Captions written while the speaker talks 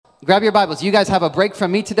Grab your Bibles. You guys have a break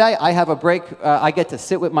from me today. I have a break. I get to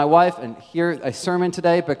sit with my wife and hear a sermon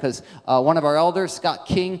today because one of our elders, Scott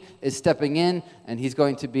King, is stepping in, and he's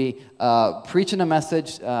going to be preaching a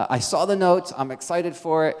message. I saw the notes. I'm excited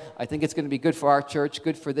for it. I think it's going to be good for our church,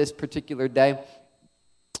 good for this particular day.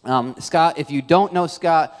 Scott, if you don't know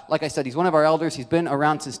Scott, like I said, he's one of our elders. He's been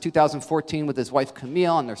around since 2014 with his wife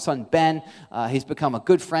Camille and their son Ben. He's become a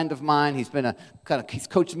good friend of mine. He's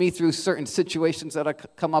coached me through certain situations that have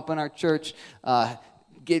come up in our church.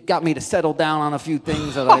 Got me to settle down on a few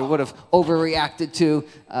things that I would have overreacted to.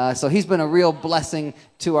 So he's been a real blessing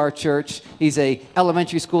to our church. He's a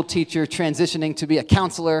elementary school teacher transitioning to be a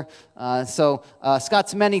counselor. So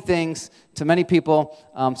Scott's many things to many people.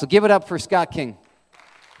 So give it up for Scott King.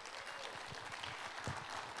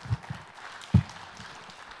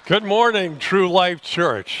 Good morning, True Life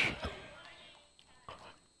Church.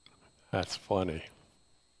 That's funny.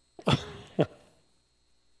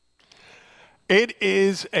 It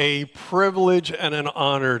is a privilege and an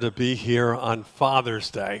honor to be here on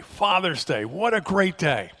Father's Day. Father's Day, what a great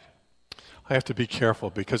day. I have to be careful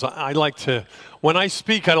because I like to, when I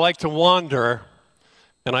speak, I like to wander,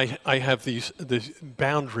 and I have these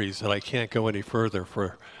boundaries that I can't go any further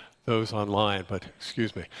for those online, but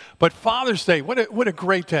excuse me. But Father's Day, what a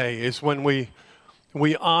great day is when we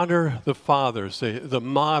honor the fathers, the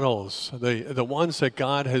models, the ones that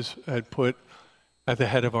God had put at the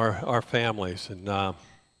head of our families. And,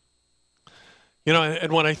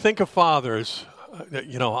 and when I think of fathers,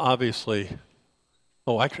 obviously,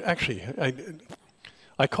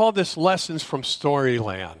 I call this Lessons from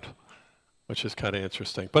Storyland, which is kind of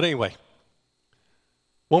interesting. But anyway,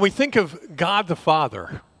 when we think of God the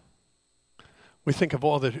Father, we think of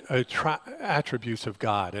all the attributes of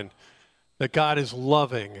God, and that God is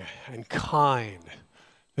loving and kind,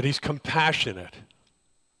 that he's compassionate,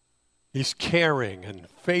 he's caring and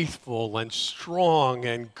faithful and strong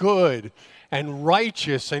and good and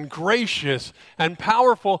righteous and gracious and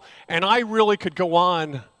powerful, and I really could go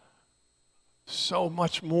on so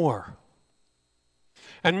much more.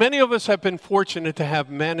 And many of us have been fortunate to have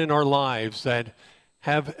men in our lives that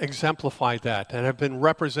have exemplified that and have been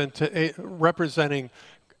representing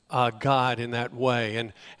God in that way.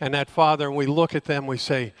 And that father, and we look at them, we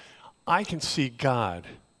say, I can see God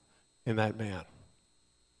in that man.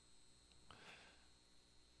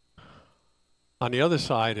 On the other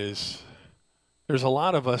side is, there's a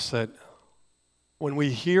lot of us that when we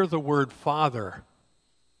hear the word father,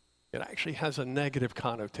 it actually has a negative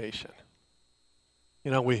connotation.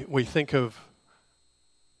 We think of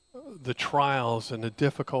the trials and the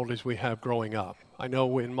difficulties we have growing up. I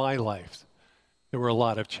know in my life, there were a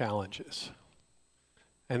lot of challenges.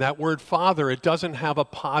 And that word father, it doesn't have a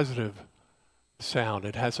positive sound.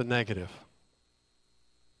 It has a negative.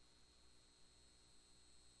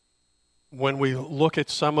 When we look at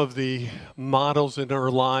some of the models in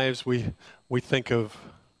our lives, we think of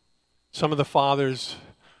some of the fathers,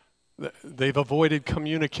 they've avoided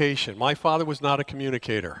communication. My father was not a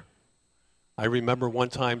communicator. I remember one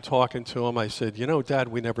time talking to him, I said, Dad,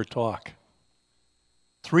 we never talk.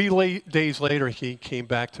 3 days later, he came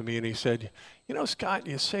back to me and he said, Scott,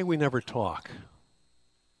 you say we never talk.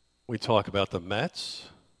 We talk about the Mets.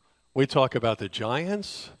 We talk about the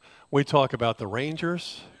Giants. We talk about the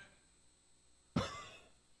Rangers.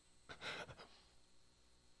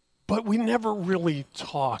 But we never really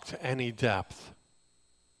talked any depth.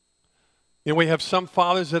 We have some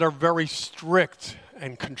fathers that are very strict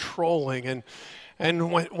and controlling,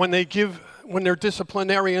 and when they're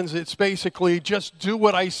disciplinarians, it's basically just do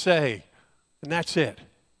what I say, and that's it.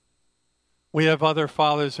 We have other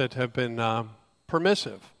fathers that have been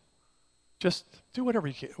permissive. Just do whatever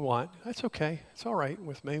you want. That's okay. It's all right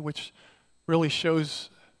with me, which really shows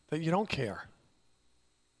that you don't care.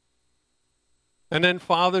 And then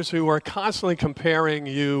fathers who are constantly comparing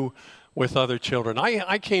you with other children.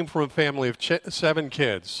 I came from a family of 7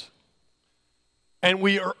 kids. And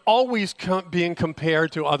we are always being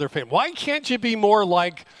compared to other families. Why can't you be more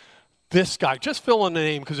like this guy? Just fill in the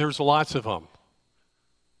name because there's lots of them.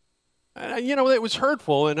 And, it was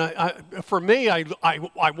hurtful. And for me,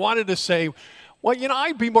 I wanted to say, well,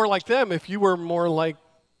 I'd be more like them if you were more like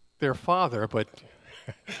their father. But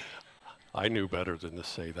I knew better than to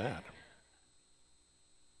say that.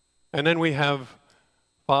 And then we have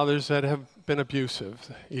fathers that have been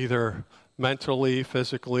abusive, either mentally,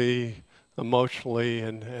 physically, emotionally,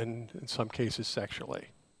 and in some cases sexually.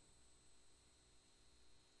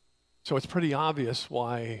 So it's pretty obvious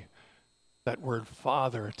why that word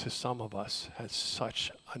father to some of us has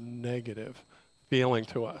such a negative feeling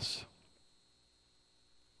to us.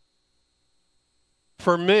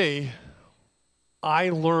 For me, I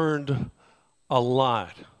learned a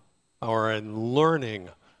lot, or in learning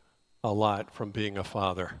a lot from being a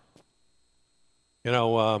father. You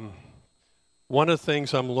know, one of the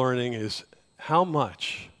things I'm learning is how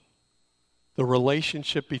much the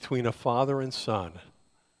relationship between a father and son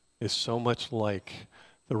is so much like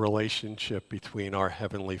the relationship between our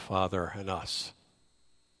Heavenly Father and us.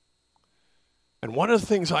 And one of the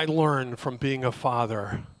things I learned from being a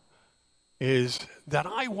father is that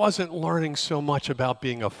I wasn't learning so much about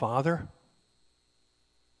being a father,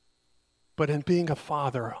 but in being a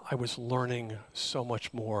father, I was learning so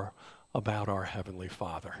much more about our Heavenly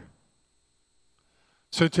Father.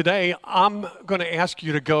 So today, I'm going to ask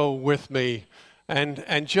you to go with me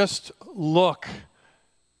and just look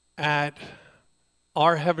at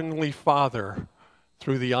our Heavenly Father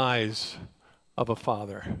through the eyes of a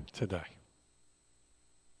father today.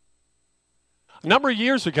 A number of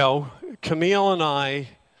years ago, Camille and I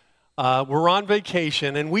were on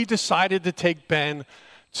vacation, and we decided to take Ben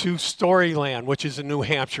to Storyland, which is in New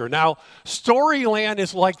Hampshire. Now, Storyland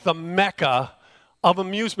is like the mecca of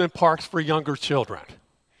amusement parks for younger children.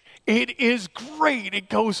 It is great. It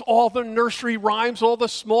goes all the nursery rhymes, all the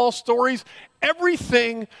small stories,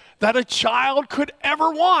 everything that a child could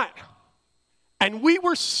ever want. And we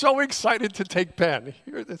were so excited to take Ben.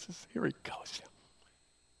 Here he goes.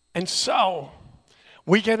 And so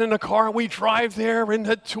we get in the car and we drive there, and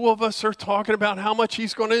the two of us are talking about how much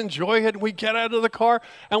he's going to enjoy it. We get out of the car,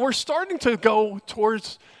 and we're starting to go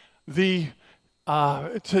towards the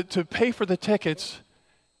to pay for the tickets,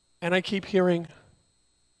 and I keep hearing,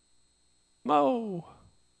 "Mo,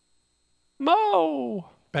 Mo."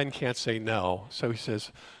 Ben can't say no, so he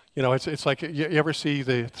says, you know, it's like, you ever see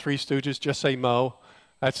the Three Stooges? Just say Mo.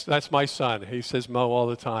 That's my son. He says Mo all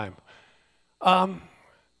the time.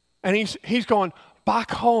 And he's going,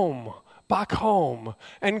 back home,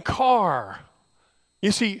 and car.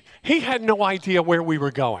 You see, he had no idea where we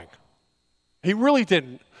were going. He really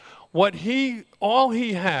didn't. All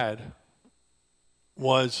he had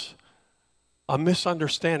was a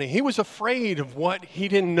misunderstanding. He was afraid of what he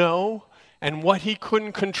didn't know and what he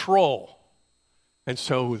couldn't control. And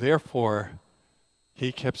so, therefore,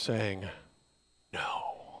 he kept saying,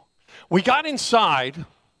 no. We got inside,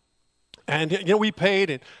 and, you know, we paid,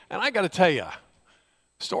 and I got to tell you,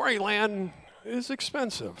 Storyland is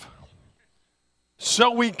expensive.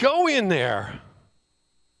 So we go in there,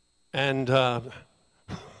 and now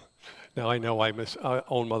I know I miss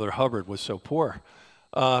old Mother Hubbard was so poor.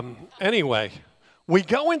 Anyway, we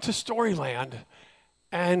go into Storyland,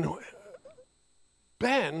 and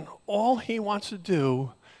Ben, all he wants to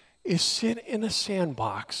do is sit in a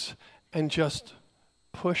sandbox and just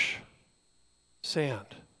push sand.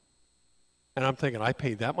 And I'm thinking, I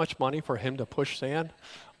paid that much money for him to push sand?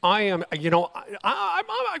 I'm going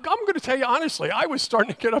to tell you honestly, I was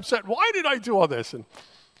starting to get upset. Why did I do all this?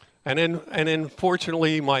 And then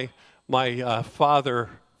fortunately, my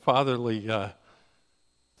fatherly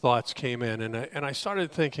thoughts came in, and I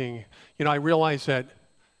started thinking, you know, I realized that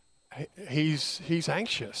he's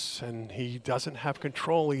anxious and he doesn't have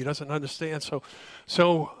control. He doesn't understand.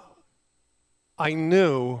 So I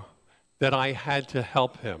knew that I had to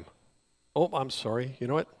help him. Oh, I'm sorry. You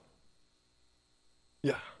know what?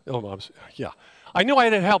 Yeah. Oh, yeah. I knew I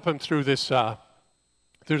had to help him through this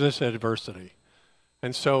adversity.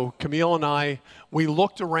 And so Camille and I, we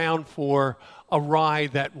looked around for a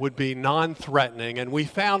ride that would be non-threatening, and we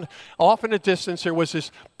found off in the distance there was this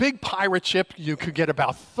big pirate ship. You could get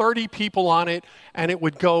about 30 people on it, and it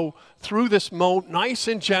would go through this moat nice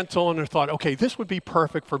and gentle, and I thought, okay, this would be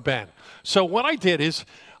perfect for Ben. So what I did is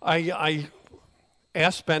I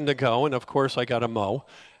asked Ben to go, and of course I got a Mo,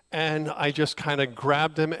 and I just kind of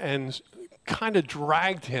grabbed him and kind of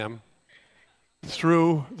dragged him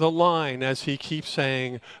through the line as he keeps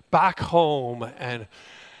saying, back home. And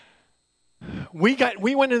we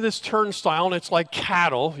went into this turnstile, and it's like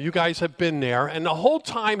cattle. You guys have been there. And the whole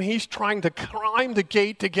time he's trying to climb the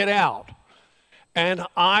gate to get out. And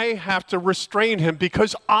I have to restrain him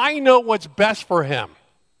because I know what's best for him.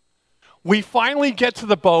 We finally get to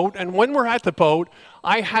the boat, and when we're at the boat,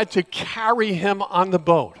 I had to carry him on the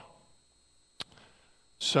boat.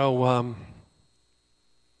 So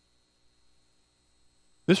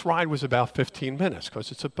this ride was about 15 minutes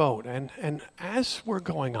because it's a boat. And as we're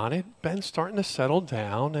going on it, Ben's starting to settle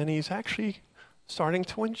down, and he's actually starting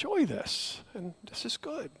to enjoy this. And this is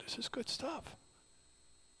good. This is good stuff.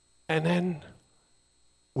 And then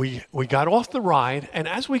we got off the ride, and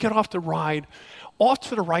as we got off the ride, off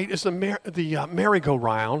to the right is the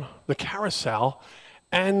merry-go-round, the carousel,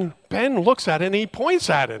 and Ben looks at it and he points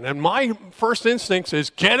at it. And my first instinct is,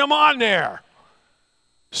 get him on there.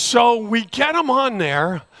 So we get him on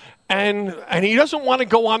there, and he doesn't want to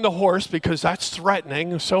go on the horse because that's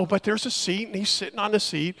threatening. But there's a seat, and he's sitting on the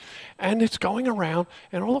seat, and it's going around,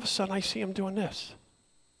 and all of a sudden I see him doing this.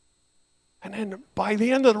 And then by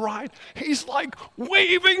the end of the ride, he's like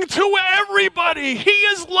waving to everybody. He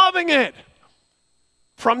is loving it.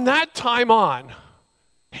 From that time on,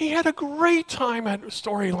 he had a great time at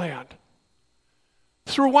Storyland.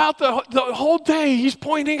 Throughout the whole day, he's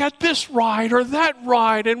pointing at this ride or that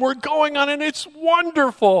ride, and we're going on, and it's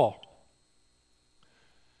wonderful.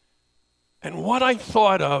 And what I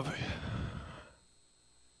thought of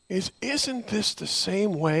is, isn't this the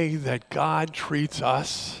same way that God treats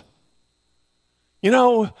us? You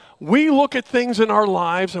know, we look at things in our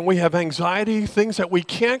lives and we have anxiety, things that we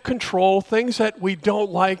can't control, things that we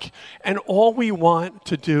don't like, and all we want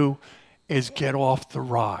to do is get off the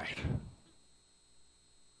ride.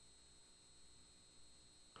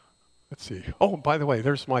 Let's see. Oh, by the way,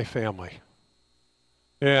 there's my family.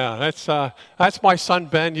 Yeah, that's my son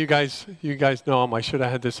Ben. You guys know him. I should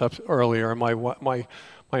have had this up earlier. My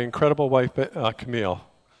incredible wife Camille.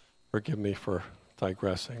 Forgive me for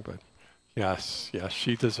digressing, but yes,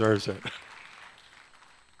 she deserves it.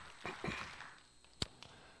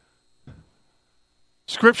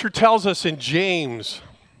 Scripture tells us in James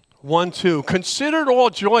 1:2, "Consider it all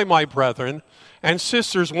joy, my brethren and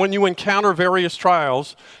sisters, when you encounter various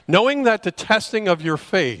trials, knowing that the testing of your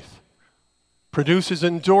faith produces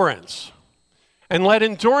endurance. And let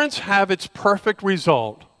endurance have its perfect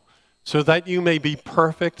result, so that you may be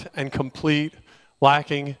perfect and complete,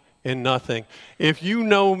 lacking in nothing." If you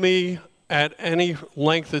know me at any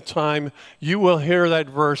length of time, you will hear that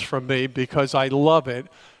verse from me because I love it,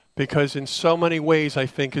 because in so many ways I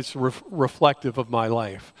think it's reflective of my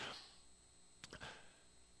life.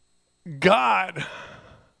 God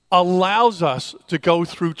allows us to go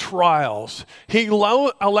through trials. He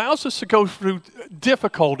allows us to go through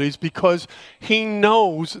difficulties because he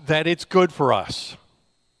knows that it's good for us.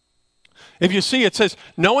 If you see, it says,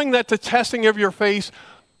 knowing that the testing of your faith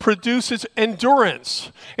produces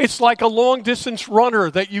endurance. It's like a long-distance runner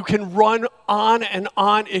that you can run on and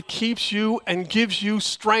on. It keeps you and gives you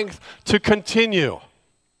strength to continue.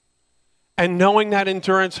 And knowing that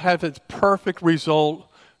endurance has its perfect result,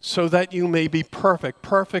 so that you may be perfect.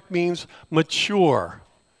 Perfect means mature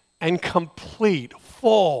and complete,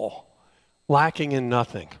 full, lacking in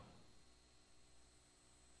nothing.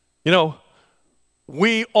 You know,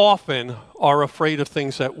 we often are afraid of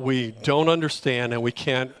things that we don't understand and we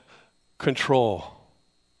can't control.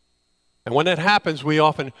 And when that happens, we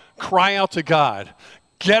often cry out to God,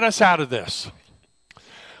 "Get us out of this."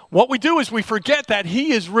 What we do is we forget that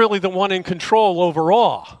he is really the one in control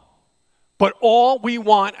overall. But all we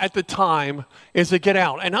want at the time is to get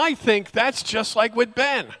out. And I think that's just like with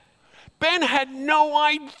Ben. Ben had no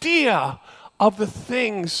idea of the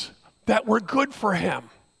things that were good for him.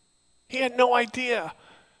 He had no idea.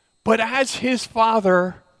 But as his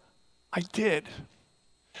father, I did.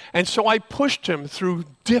 And so I pushed him through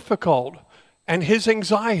difficult and his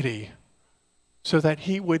anxiety so that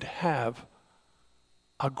he would have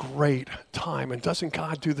a great time. And doesn't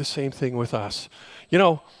God do the same thing with us? You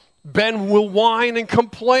know, Ben will whine and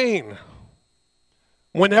complain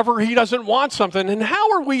whenever he doesn't want something. And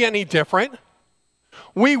how are we any different?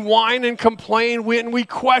 We whine and complain and we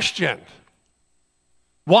question.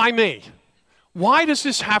 Why me? Why does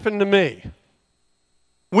this happen to me?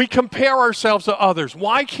 We compare ourselves to others.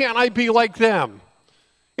 Why can't I be like them?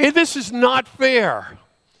 This is not fair.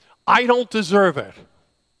 I don't deserve it.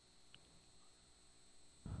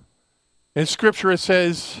 In Scripture it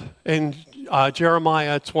says in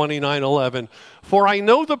Jeremiah 29:11, "For I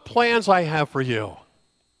know the plans I have for you,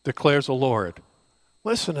 declares the Lord."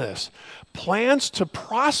 Listen to this. Plans to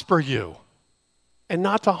prosper you and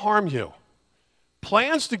not to harm you.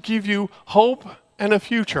 Plans to give you hope and a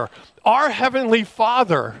future. Our Heavenly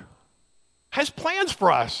Father has plans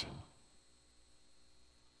for us.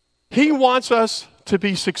 He wants us to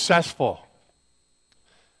be successful.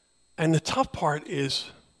 And the tough part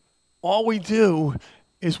is all we do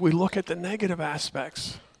is we look at the negative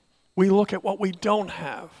aspects. We look at what we don't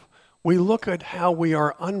have. We look at how we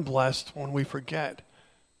are unblessed when we forget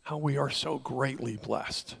how we are so greatly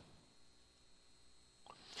blessed.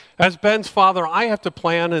 As Ben's father, I have to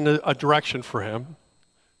plan in a direction for him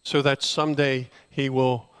so that someday he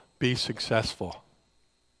will be successful.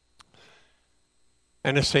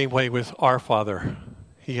 And the same way with our Father,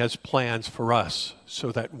 he has plans for us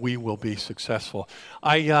so that we will be successful.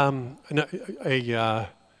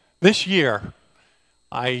 This year,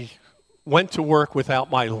 I went to work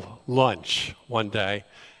without my lunch one day,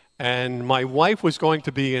 And my wife was going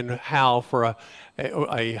to be in Hal for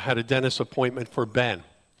I had a dentist appointment for Ben.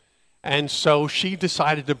 And so she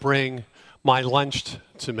decided to bring my lunch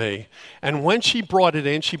to me. And when she brought it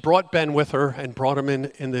in, she brought Ben with her and brought him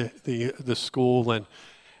in the school.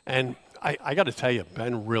 And I got to tell you,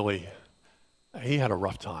 Ben really, he had a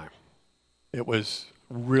rough time. It was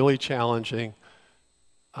really challenging.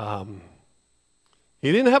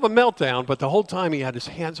 He didn't have a meltdown, but the whole time he had his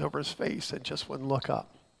hands over his face and just wouldn't look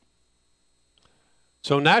up.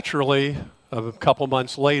 So naturally, a couple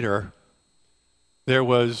months later, there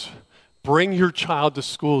was Bring Your Child to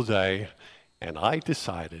School Day, and I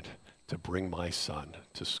decided to bring my son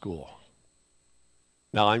to school.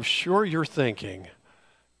 Now, I'm sure you're thinking,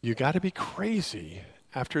 you got to be crazy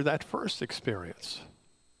after that first experience.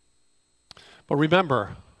 But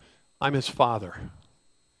remember, I'm his father,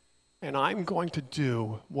 and I'm going to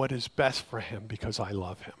do what is best for him because I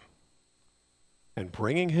love him. And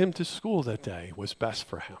bringing him to school that day was best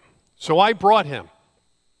for him. So I brought him.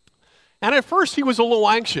 And at first he was a little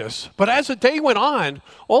anxious, but as the day went on,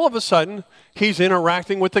 all of a sudden, he's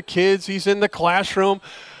interacting with the kids, he's in the classroom.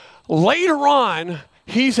 Later on,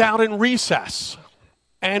 he's out in recess.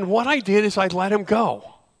 And what I did is I let him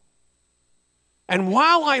go. And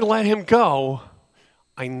while I let him go,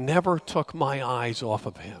 I never took my eyes off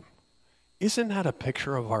of him. Isn't that a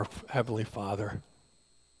picture of our Heavenly Father?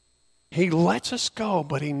 He lets us go,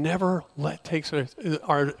 but he never takes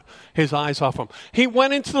his eyes off him. He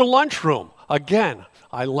went into the lunchroom. Again,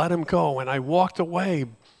 I let him go, and I walked away,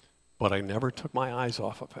 but I never took my eyes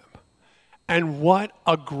off of him. And what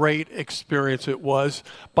a great experience it was.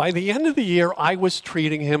 By the end of the year, I was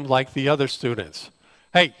treating him like the other students.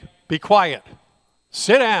 Hey, be quiet.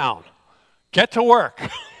 Sit down. Get to work.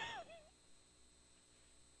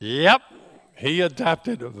 Yep, he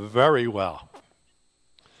adapted very well.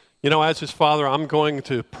 You know, as his father, I'm going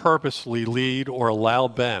to purposely lead or allow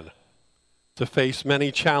Ben to face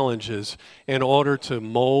many challenges in order to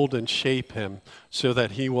mold and shape him so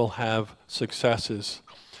that he will have successes.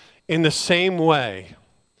 In the same way,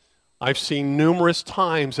 I've seen numerous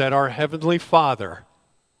times that our Heavenly Father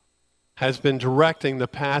has been directing the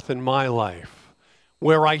path in my life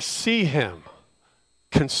where I see him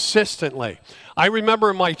consistently. I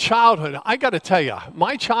remember in my childhood, I got to tell you,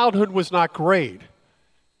 my childhood was not great.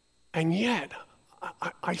 And yet,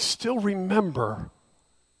 I still remember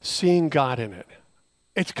seeing God in it.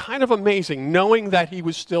 It's kind of amazing knowing that he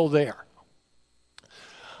was still there.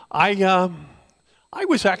 I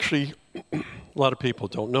was actually, a lot of people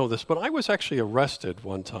don't know this, but I was actually arrested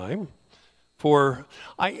one time for,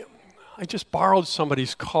 I just borrowed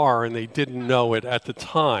somebody's car and they didn't know it at the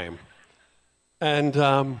time.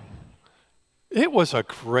 And it was a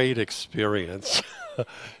great experience.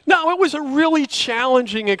 No, it was a really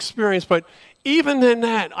challenging experience, but even in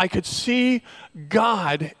that, I could see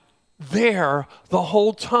God there the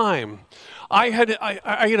whole time. I had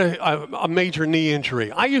a major knee injury.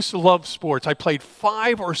 I used to love sports. I played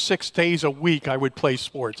 5 or 6 days a week. I would play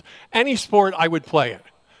sports. Any sport, I would play it.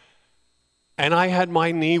 And I had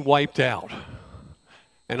my knee wiped out.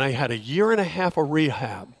 And I had a year and a half of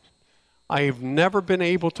rehab. I've never been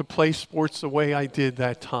able to play sports the way I did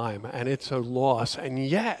that time, and it's a loss. And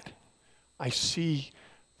yet, I see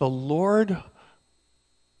the Lord,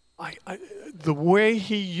 the way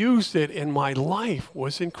he used it in my life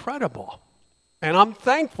was incredible. And I'm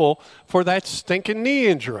thankful for that stinking knee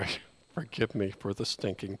injury. Forgive me for the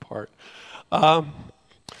stinking part.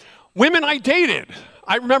 Women I dated.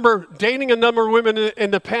 I remember dating a number of women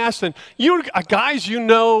in the past, and you guys, you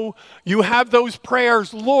know, you have those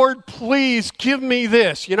prayers, Lord, please give me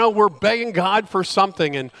this. You know, we're begging God for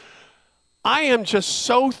something, and I am just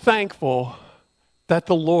so thankful that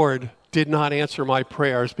the Lord did not answer my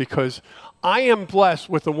prayers because I am blessed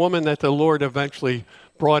with the woman that the Lord eventually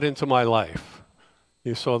brought into my life.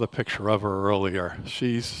 You saw the picture of her earlier.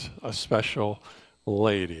 She's a special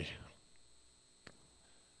lady.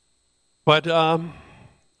 But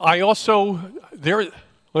I also, there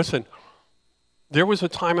was a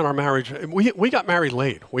time in our marriage, we got married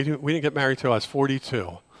late. We didn't get married till I was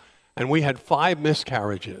 42. And we had 5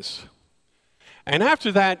 miscarriages. And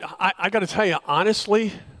after that, I got to tell you,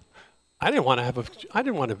 honestly, I didn't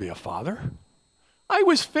want to be a father. I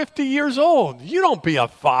was 50 years old. You don't be a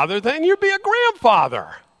father then, you be a grandfather,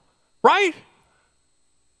 right?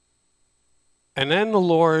 And then the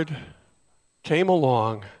Lord came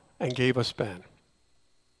along and gave us Ben.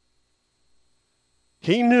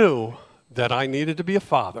 He knew that I needed to be a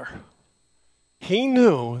father. He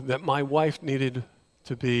knew that my wife needed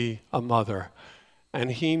to be a mother.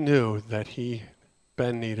 And he knew that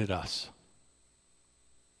Ben needed us.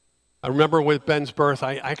 I remember with Ben's birth,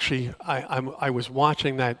 I was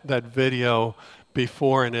watching that video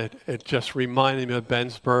before, and it just reminded me of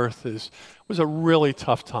Ben's birth. It was a really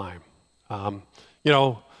tough time. You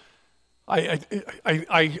know,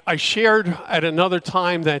 I shared at another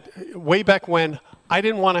time that way back when I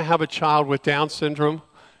didn't want to have a child with Down syndrome,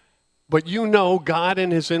 but you know God in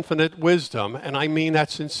his infinite wisdom, and I mean that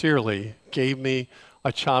sincerely, gave me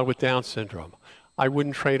a child with Down syndrome. I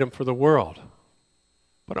wouldn't trade him for the world.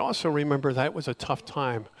 But also remember that was a tough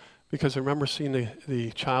time because I remember seeing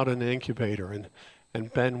the child in the incubator,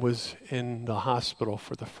 and Ben was in the hospital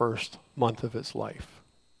for the first month of his life.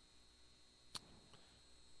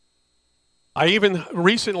 I even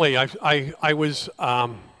recently, I was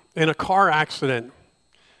in a car accident,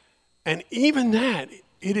 and even that,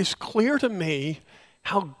 it is clear to me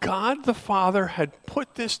how God the Father had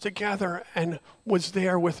put this together and was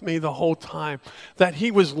there with me the whole time, that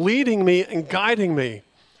he was leading me and guiding me.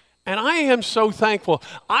 And I am so thankful.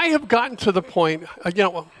 I have gotten to the point,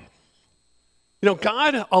 you know,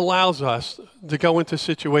 God allows us to go into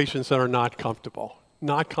situations that are not comfortable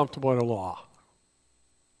at all.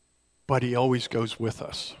 But he always goes with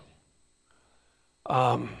us.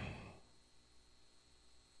 You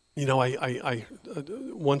know,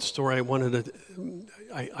 one story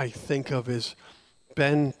I think of is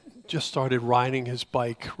Ben just started riding his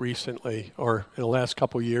bike recently, or in the last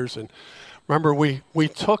couple of years, and remember we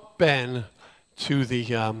took Ben to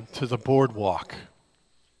the boardwalk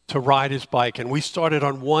to ride his bike, and we started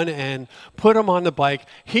on one end, put him on the bike,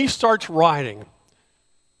 he starts riding,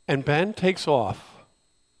 and Ben takes off.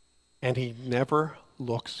 And he never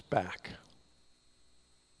looks back.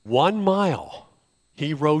 1 mile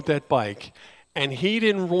he rode that bike, and he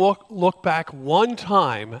didn't look back one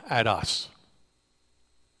time at us.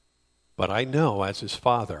 But I know, as his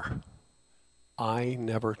father, I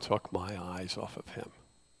never took my eyes off of him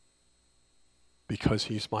because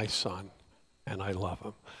he's my son, and I love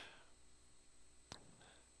him.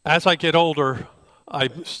 As I get older, I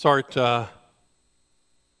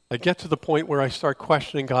get to the point where I start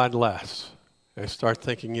questioning God less. I start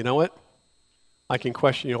thinking, you know what? I can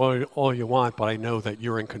question you all you want, but I know that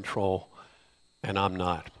you're in control, and I'm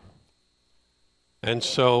not. And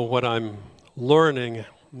so what I'm learning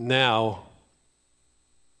now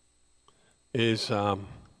is I'm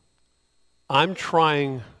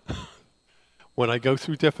trying, when I go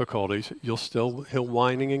through difficulties, you'll still hear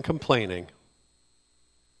whining and complaining,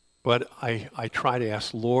 but I try to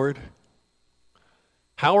ask, Lord,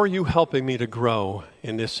 how are you helping me to grow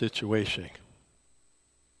in this situation?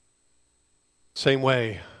 Same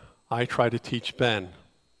way, I try to teach Ben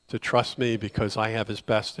to trust me because I have his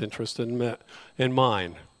best interest in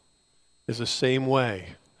mind. Is the same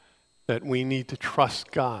way that we need to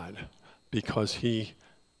trust God because he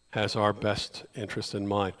has our best interest in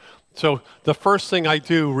mind. So the first thing I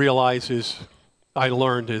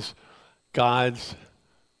learned is God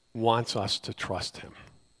wants us to trust him.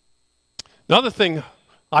 Another thing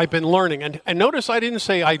I've been learning, and notice I didn't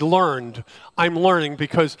say I learned, I'm learning,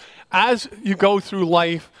 because as you go through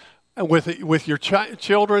life with your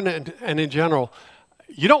children and in general,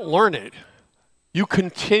 you don't learn it. You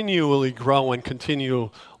continually grow and continue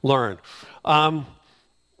to learn. I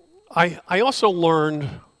also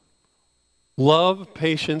learned love,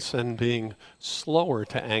 patience, and being slower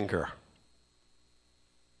to anger.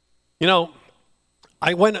 You know,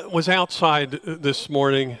 I was outside this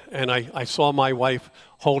morning, and I saw my wife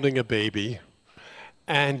holding a baby.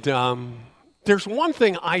 And there's one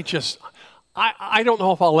thing I don't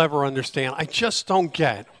know if I'll ever understand. I just don't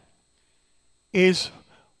get is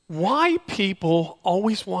why people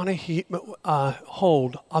always want to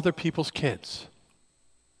hold other people's kids.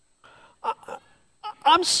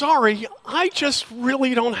 I'm sorry, I just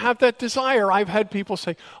really don't have that desire. I've had people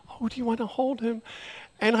say, oh, do you want to hold him?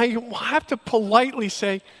 And I have to politely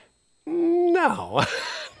say, no, not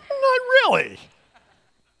really.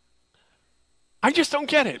 I just don't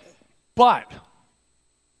get it. But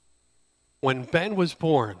when Ben was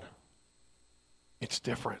born, it's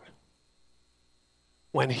different.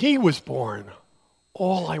 When he was born,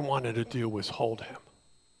 all I wanted to do was hold him.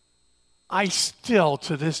 I still,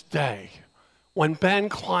 to this day, when Ben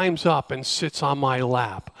climbs up and sits on my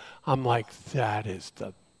lap, I'm like, that is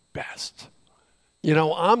the best. You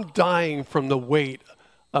know, I'm dying from the weight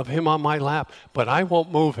of him on my lap, but I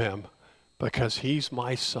won't move him because he's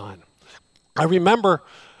my son. I remember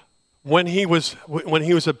when he was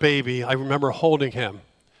a baby, I remember holding him,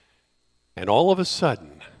 and all of a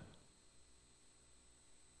sudden,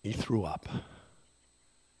 he threw up.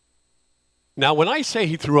 Now, when I say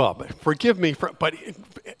he threw up, forgive me, but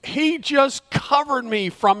he just covered me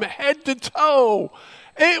from head to toe.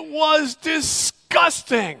 It was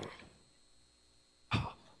disgusting.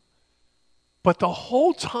 But the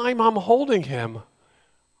whole time I'm holding him,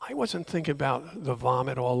 I wasn't thinking about the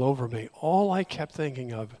vomit all over me. All I kept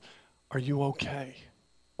thinking of, are you okay?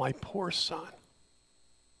 My poor son.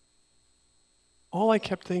 All I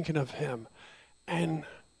kept thinking of him. And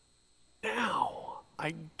now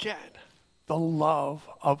I get the love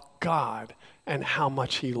of God and how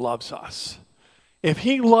much he loves us. If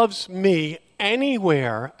he loves me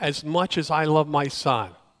anywhere as much as I love my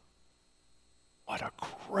son, what a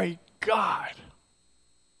great God.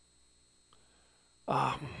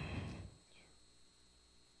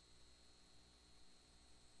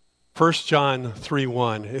 1 John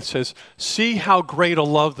 3:1, it says, "See how great a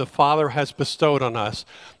love the Father has bestowed on us,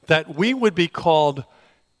 that we would be called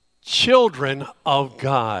children of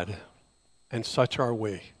God, and such are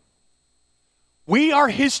we." We are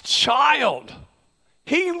his child.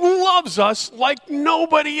 He loves us like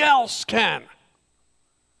nobody else can.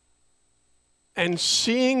 And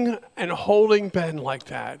seeing and holding Ben like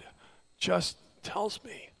that just tells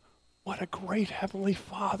me, what a great Heavenly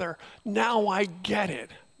Father. Now I get it.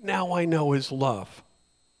 Now I know his love.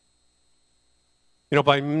 You know,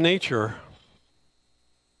 by nature,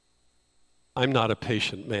 I'm not a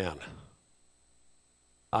patient man.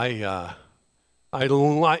 I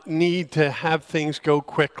need to have things go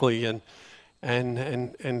quickly, and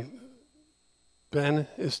Ben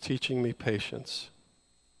is teaching me patience.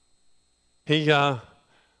 He,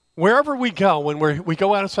 wherever we go, when we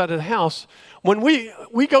go outside of the house, when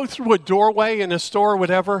we go through a doorway in a store or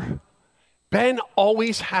whatever, Ben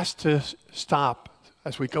always has to stop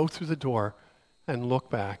as we go through the door and look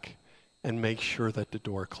back and make sure that the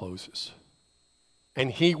door closes.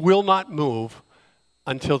 And he will not move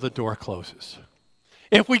until the door closes.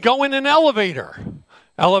 If we go in an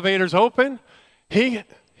elevator's open, he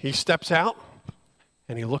steps out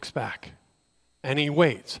and he looks back and he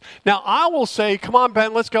waits. Now, I will say, come on,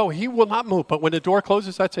 Ben, let's go. He will not move. But when the door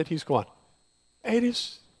closes, that's it. He's gone. It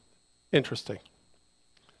is interesting.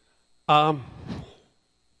 When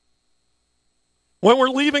we're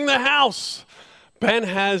leaving the house,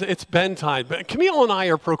 it's Ben time. Camille and I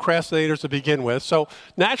are procrastinators to begin with. So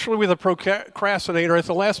naturally with a procrastinator, at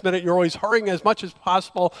the last minute, you're always hurrying as much as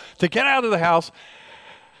possible to get out of the house.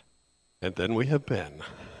 And then we have Ben.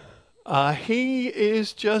 He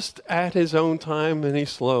is just at his own time, and he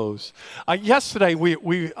slows. Yesterday,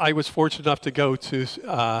 I was fortunate enough to go to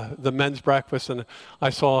the men's breakfast, and I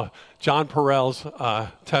saw John Perrell's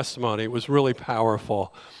testimony. It was really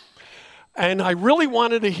powerful. And I really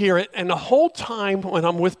wanted to hear it, and the whole time when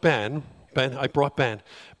I'm with Ben, I brought Ben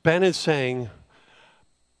is saying,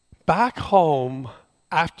 back home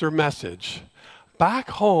after message. Back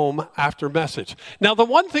home after message. Now, the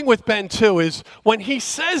one thing with Ben, too, is when he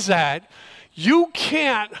says that, you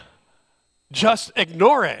can't just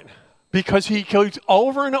ignore it because he goes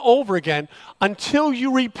over and over again until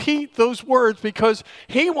you repeat those words because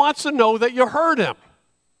he wants to know that you heard him.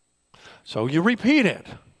 So you repeat it.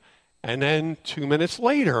 And then 2 minutes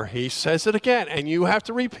later, he says it again, and you have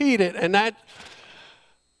to repeat it. And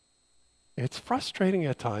it's frustrating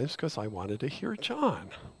at times because I wanted to hear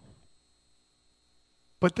John.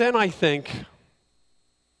 But then I think,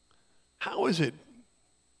 how is it,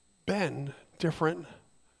 Ben, different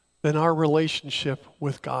than our relationship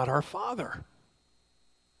with God our Father?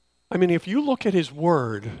 I mean, if you look at his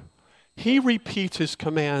word, he repeats his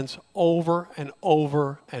commands over and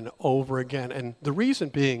over and over again. And the reason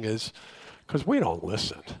being is because we don't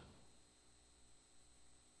listen.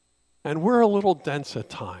 And we're a little dense at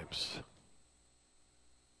times.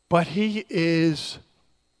 But he is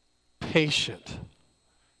patient.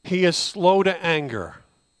 He is slow to anger.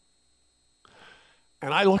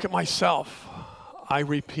 And I look at myself. I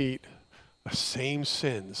repeat the same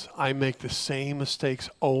sins. I make the same mistakes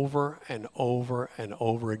over and over and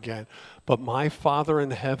over again. But my Father in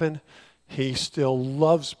heaven, he still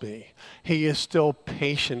loves me. He is still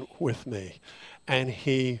patient with me. And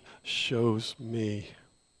he shows me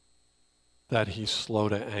that he's slow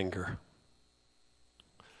to anger.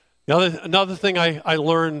 Another thing I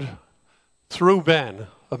learned through Ben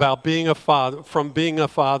about being a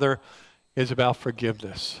father, is about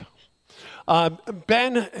forgiveness.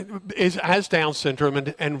 Ben has Down syndrome,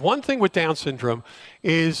 and one thing with Down syndrome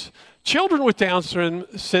is children with Down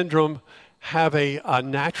syndrome have a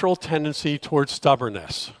natural tendency towards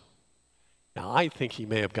stubbornness. Now, I think he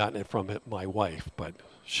may have gotten it from my wife, but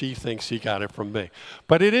she thinks he got it from me.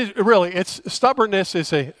 But stubbornness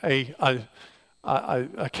is a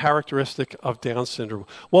characteristic of Down syndrome.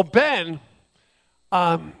 Well, Ben,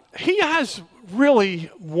 he has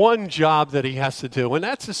really one job that he has to do, and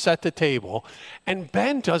that's to set the table. And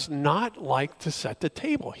Ben does not like to set the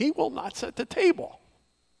table. He will not set the table.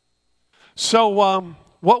 So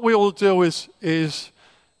what we will do is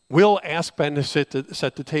we'll ask Ben to set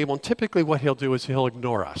the table, and typically what he'll do is he'll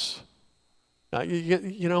ignore us.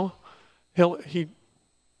 You know, he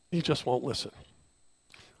just won't listen.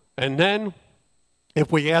 And then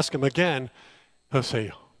if we ask him again, he'll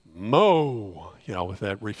say, "Mo," you know, with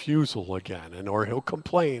that refusal again, or he'll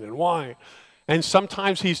complain and whine. And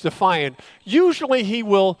sometimes he's defiant. Usually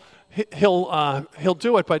he'll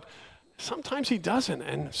do it, but sometimes he doesn't.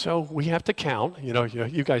 And so we have to count. You know,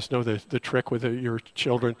 you guys know the trick with your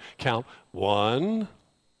children. Count 1,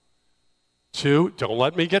 2. Don't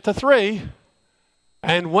let me get to 3.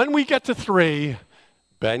 And when we get to 3,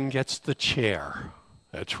 Ben gets the chair.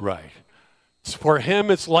 That's right. For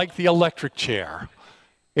him, it's like the electric chair.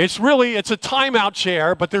 It's a timeout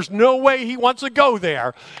chair, but there's no way he wants to go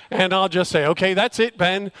there. And I'll just say, "Okay, that's it,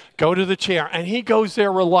 Ben. Go to the chair." And he goes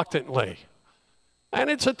there reluctantly. And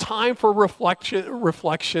it's a time for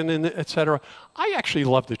reflection, and et cetera. I actually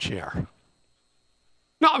love the chair.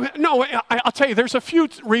 No, I'll tell you, there's a few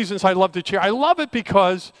reasons I love the chair. I love it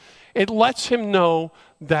because it lets him know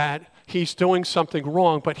that he's doing something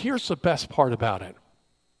wrong. But here's the best part about it.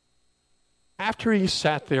 After he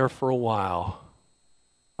sat there for a while,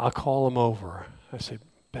 I'll call him over. I say,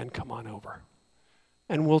 "Ben, come on over.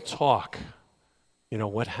 And we'll talk. You know,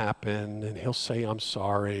 what happened?" And he'll say, "I'm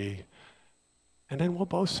sorry." And then we'll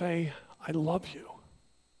both say, "I love you."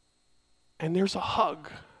 And there's a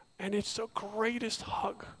hug. And it's the greatest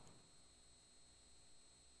hug.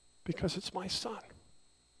 Because it's my son.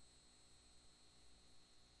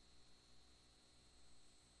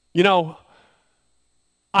 You know,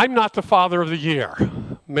 I'm not the father of the year.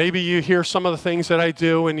 Maybe you hear some of the things that I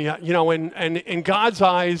do, and you know, and in God's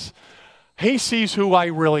eyes, he sees who I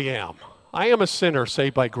really am. I am a sinner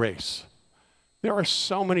saved by grace. There are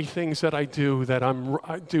so many things that I do that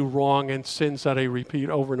I do wrong, and sins that I repeat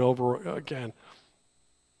over and over again.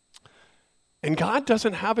 And God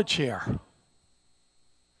doesn't have a chair.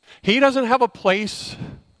 He doesn't have a place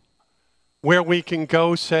where we can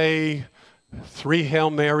go say 3 Hail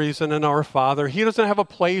Marys and an Our Father. He doesn't have a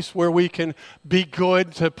place where we can be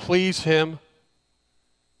good to please him.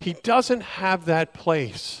 He doesn't have that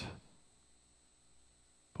place.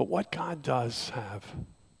 But what God does have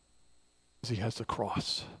is he has the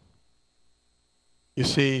cross. You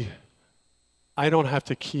see, I don't have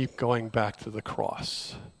to keep going back to the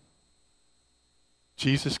cross.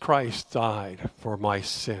 Jesus Christ died for my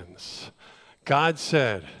sins. God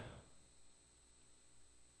said,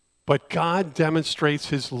 but God demonstrates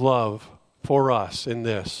his love for us in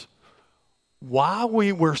this. While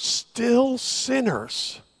we were still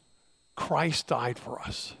sinners, Christ died for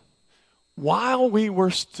us. While we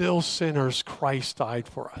were still sinners, Christ died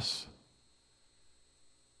for us.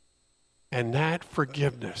 And that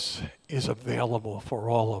forgiveness is available for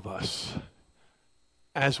all of us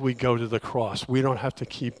as we go to the cross. We don't have to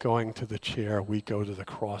keep going to the chair. We go to the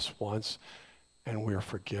cross once, and we're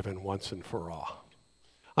forgiven once and for all.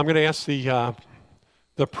 I'm going to ask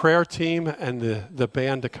the prayer team and the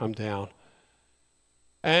band to come down.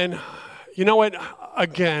 And you know what?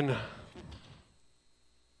 Again,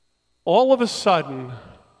 all of a sudden,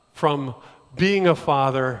 from being a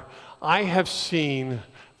father, I have seen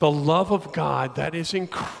the love of God that is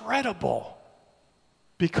incredible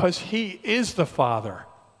because he is the Father.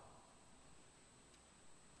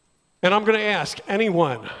 And I'm going to ask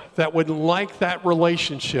anyone that would like that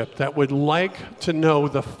relationship, that would like to know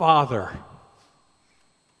the Father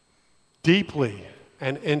deeply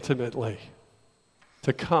and intimately,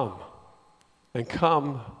 to come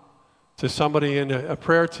to somebody in a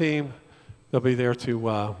prayer team. They'll be there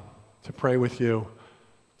to pray with you,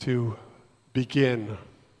 to begin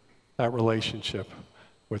that relationship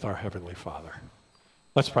with our Heavenly Father.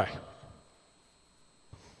 Let's pray.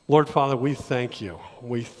 Lord Father, we thank you.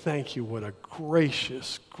 We thank you what a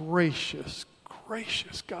gracious, gracious,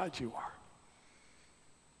 gracious God you are.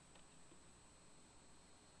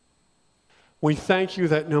 We thank you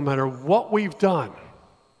that no matter what we've done,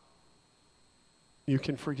 you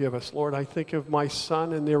can forgive us. Lord, I think of my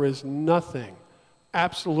son, and there is nothing,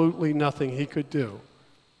 absolutely nothing he could do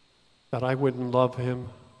that I wouldn't love him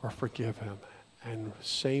or forgive him. And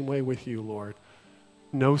same way with you, Lord.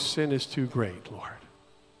 No sin is too great, Lord.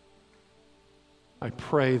 I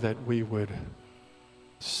pray that we would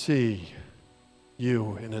see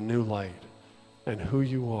you in a new light and who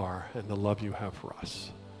you are and the love you have for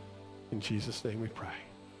us. In Jesus' name we pray.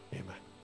 Amen.